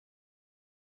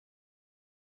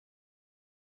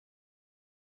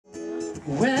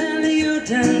Well, you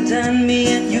done me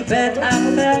and you bet I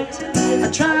felt it. I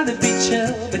tried to be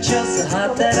chill, but you're so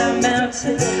hot that I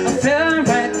melted. I fell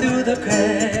right through the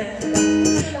cracks,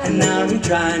 and now I'm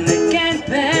trying to get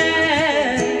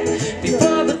back.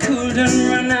 Before the cool done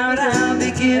run out, I'll be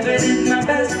giving it my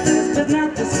best. But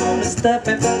not this moment, stuff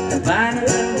it, but the violent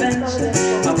adventure.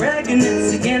 I reckon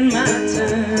it's again my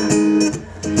turn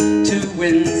to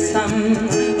win some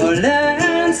or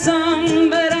learn some,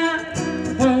 but I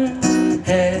won't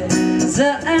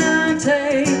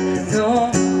hesitate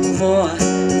no more,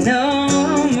 no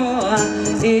more.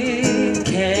 It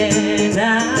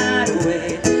cannot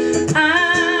wait.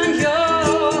 I'm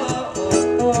yours.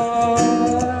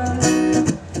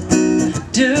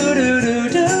 Do do do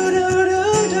do do do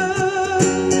do.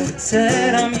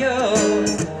 Said I'm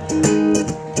yours.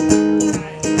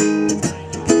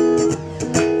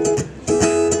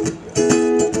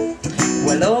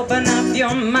 Well, open up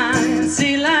your mind,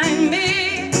 see like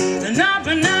me, and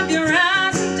open up your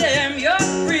eyes and damn, you're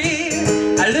free.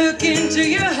 I look into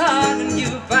your heart and you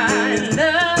find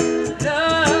love,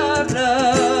 love,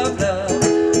 love, love.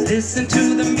 Listen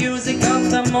to the music of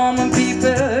the moment,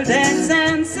 people dance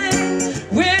and sing.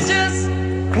 We're just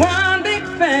one big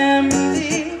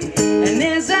family, and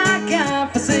it's our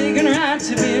God-forsaken right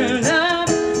to be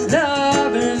loved,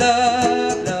 love,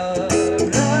 love, love,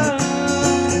 love.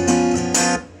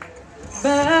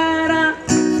 But I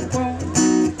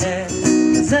won't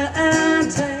hesitate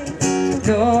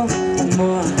no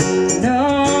more, no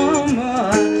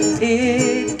more.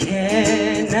 It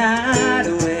cannot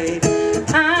wait.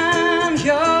 I'm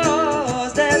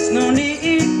yours. There's no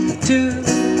need to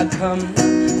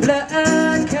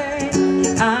complicate.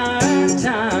 Our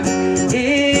time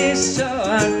is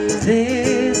short.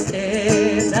 This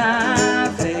is our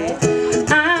fate.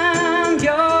 I'm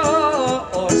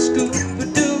yours.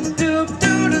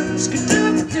 Scoop-a-doop-doop-doo-doo,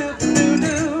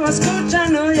 scoop-a-doop-doop-doo-doo.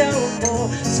 Escúchalo ya, oh,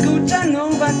 escúchalo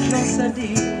va closer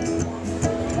deep.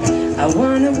 I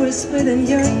wanna whisper in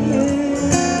your ear.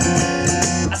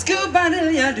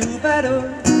 Scoop-a-diddle-ya-doo-ba-doo,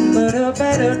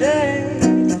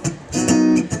 well-do-do-do-do-do-do-do-do-do-do.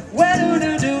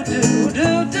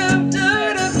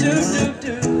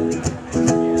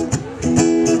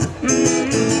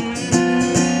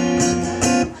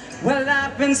 Well,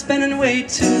 I've been spending way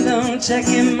too long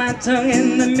checking my tongue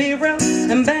in the mirror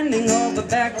and bending over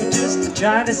backward just to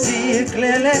try to see it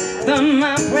clearly. But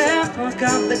my breath broke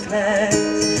up the class,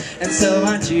 and so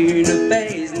I tune the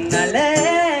bass and I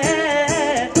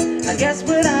let. I guess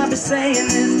what I'll be saying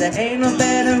is there ain't no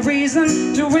better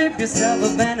reason to rip yourself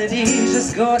of vanity.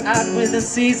 Just go out with the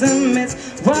season. It's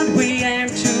what we aim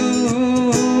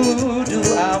to do.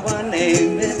 Our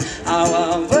name is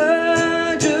our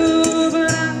virtue,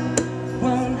 but I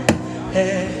won't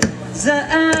hesitate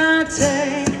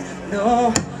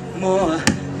no more,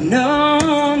 no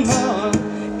more.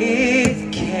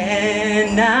 It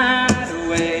cannot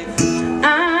wait.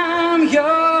 I'm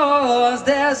yours.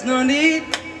 There's no need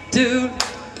to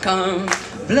complicate.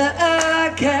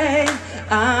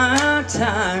 Our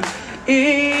time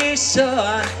is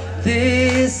short.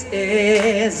 This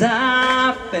is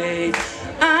our fate.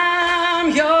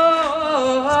 I'm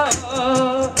yours.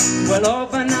 Well,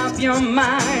 open up your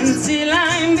mind, see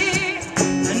like me,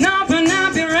 and open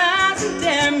up your eyes and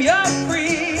damn, you're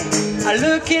free. I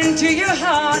look into your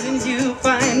heart and you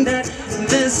find that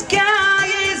the sky